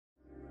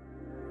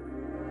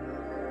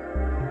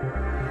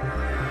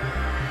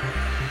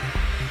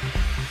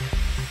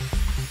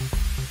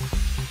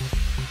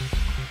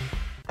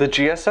The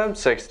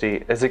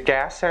GSM-60 is a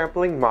gas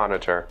sampling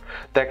monitor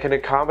that can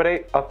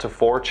accommodate up to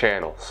 4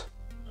 channels.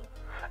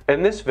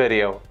 In this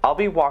video, I'll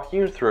be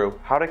walking you through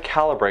how to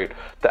calibrate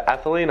the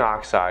ethylene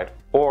oxide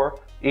or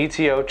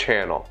ETO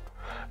channel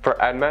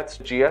for ENMET's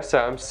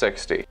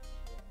GSM-60.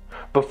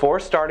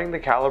 Before starting the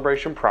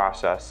calibration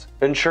process,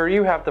 ensure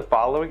you have the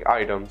following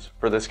items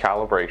for this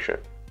calibration: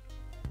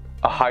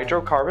 a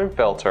hydrocarbon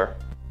filter,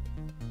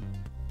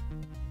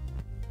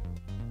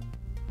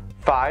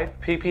 5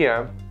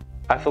 ppm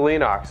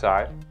ethylene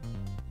oxide,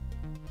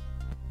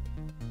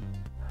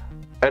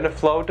 and a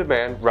flow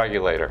demand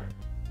regulator.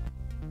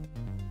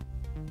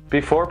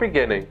 Before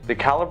beginning the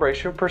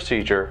calibration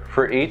procedure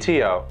for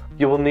ETO,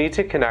 you will need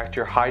to connect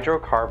your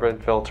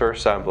hydrocarbon filter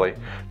assembly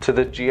to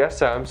the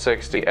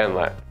GSM-60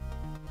 inlet.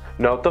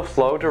 Note the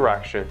flow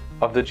direction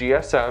of the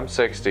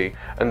GSM-60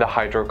 and the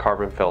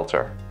hydrocarbon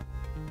filter.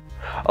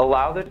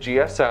 Allow the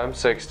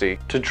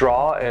GSM-60 to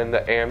draw in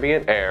the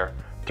ambient air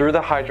through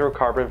the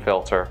hydrocarbon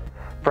filter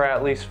for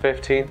at least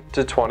 15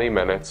 to 20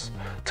 minutes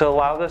to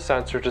allow the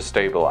sensor to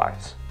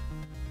stabilize.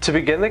 To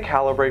begin the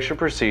calibration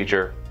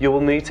procedure, you will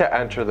need to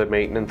enter the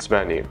maintenance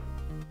menu.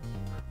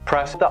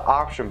 Press the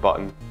option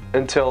button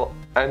until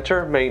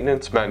Enter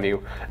Maintenance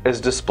Menu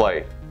is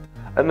displayed,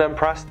 and then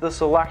press the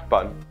select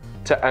button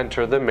to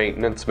enter the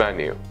maintenance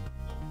menu.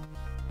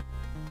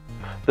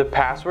 The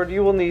password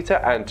you will need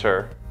to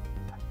enter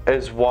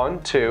is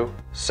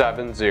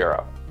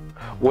 1270,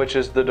 which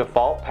is the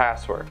default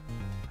password.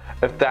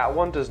 If that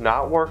one does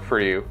not work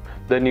for you,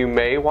 then you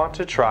may want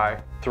to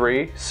try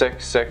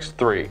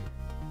 3663,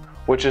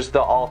 which is the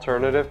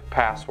alternative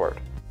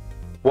password.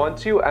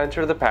 Once you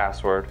enter the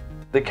password,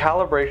 the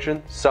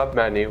calibration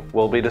submenu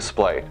will be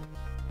displayed.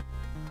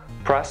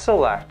 Press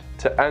select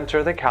to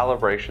enter the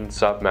calibration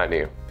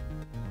submenu.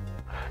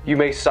 You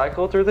may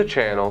cycle through the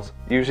channels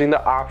using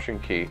the option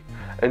key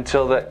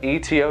until the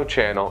ETO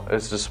channel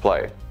is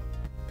displayed.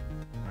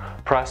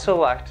 Press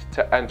select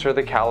to enter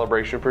the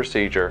calibration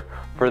procedure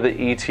for the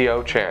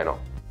ETO channel.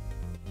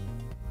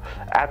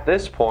 At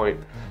this point,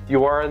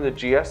 you are in the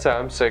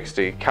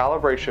GSM-60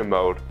 calibration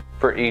mode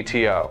for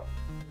ETO.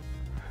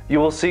 You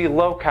will see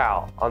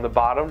locale on the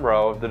bottom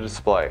row of the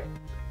display,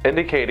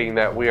 indicating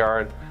that we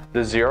are in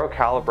the zero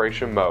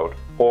calibration mode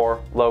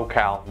or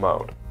locale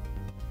mode.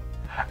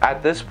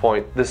 At this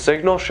point, the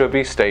signal should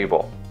be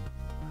stable.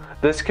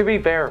 This can be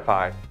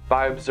verified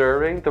by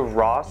observing the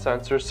raw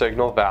sensor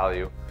signal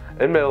value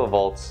in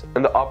millivolts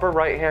in the upper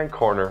right hand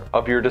corner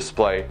of your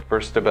display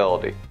for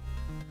stability.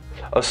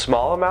 A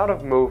small amount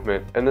of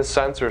movement in the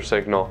sensor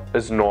signal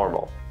is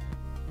normal.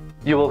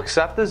 You will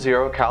accept the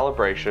zero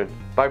calibration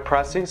by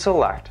pressing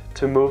select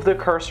to move the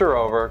cursor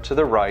over to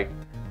the right,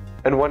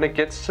 and when it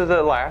gets to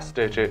the last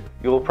digit,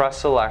 you will press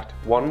select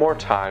one more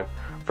time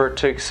for it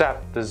to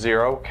accept the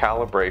zero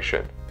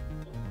calibration.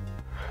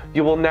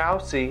 You will now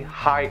see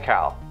high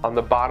cal on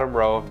the bottom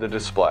row of the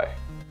display.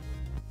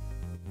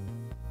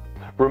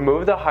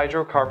 Remove the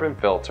hydrocarbon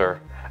filter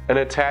and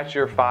attach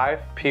your 5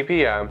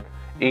 ppm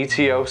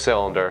ETO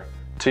cylinder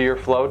to your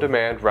flow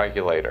demand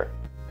regulator.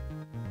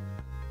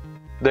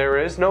 There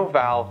is no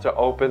valve to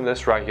open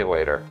this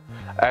regulator,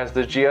 as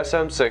the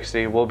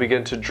GSM-60 will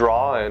begin to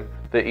draw in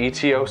the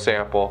ETO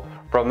sample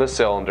from the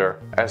cylinder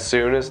as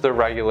soon as the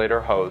regulator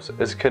hose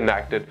is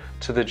connected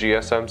to the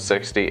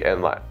GSM-60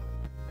 inlet.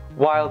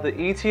 While the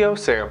ETO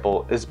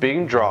sample is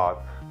being drawn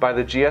by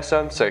the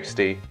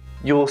GSM-60,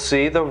 you will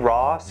see the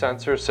raw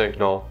sensor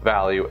signal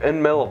value in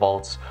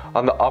millivolts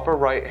on the upper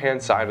right hand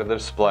side of the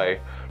display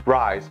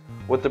rise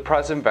with the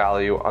present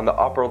value on the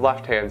upper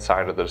left hand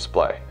side of the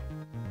display.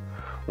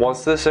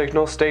 Once the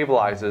signal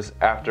stabilizes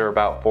after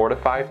about 4 to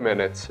 5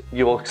 minutes,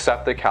 you will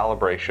accept the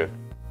calibration.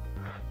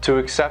 To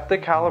accept the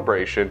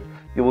calibration,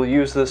 you will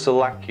use the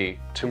select key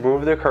to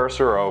move the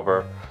cursor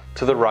over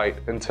to the right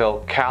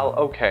until Cal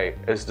OK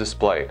is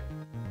displayed.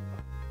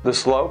 The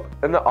slope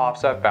and the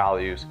offset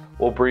values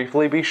will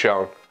briefly be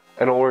shown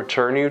and will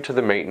return you to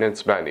the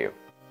maintenance menu.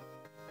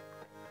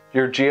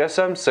 Your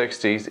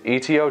GSM-60's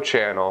ETO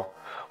channel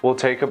will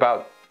take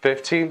about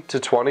 15 to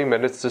 20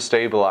 minutes to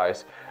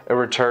stabilize and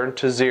return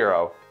to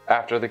zero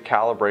after the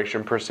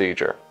calibration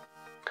procedure.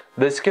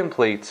 This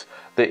completes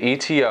the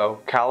ETO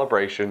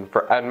calibration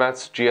for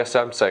ENMET's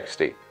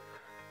GSM-60.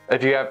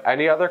 If you have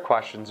any other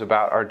questions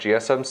about our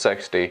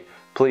GSM-60,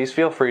 please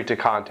feel free to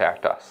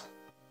contact us.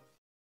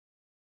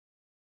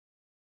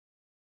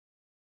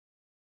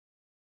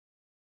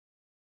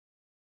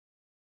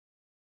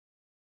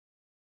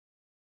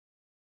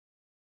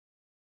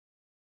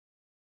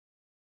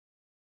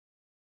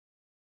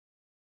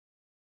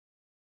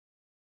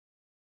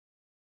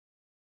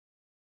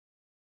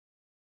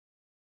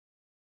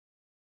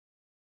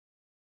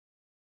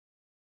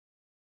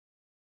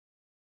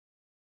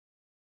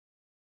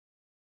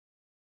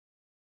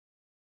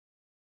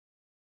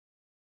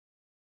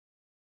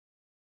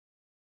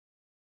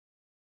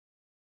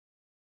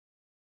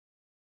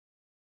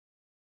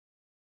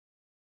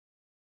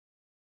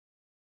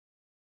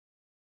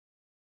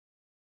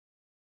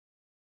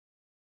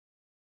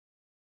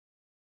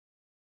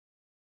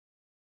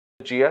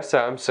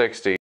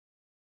 GSM-60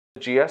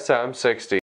 GSM-60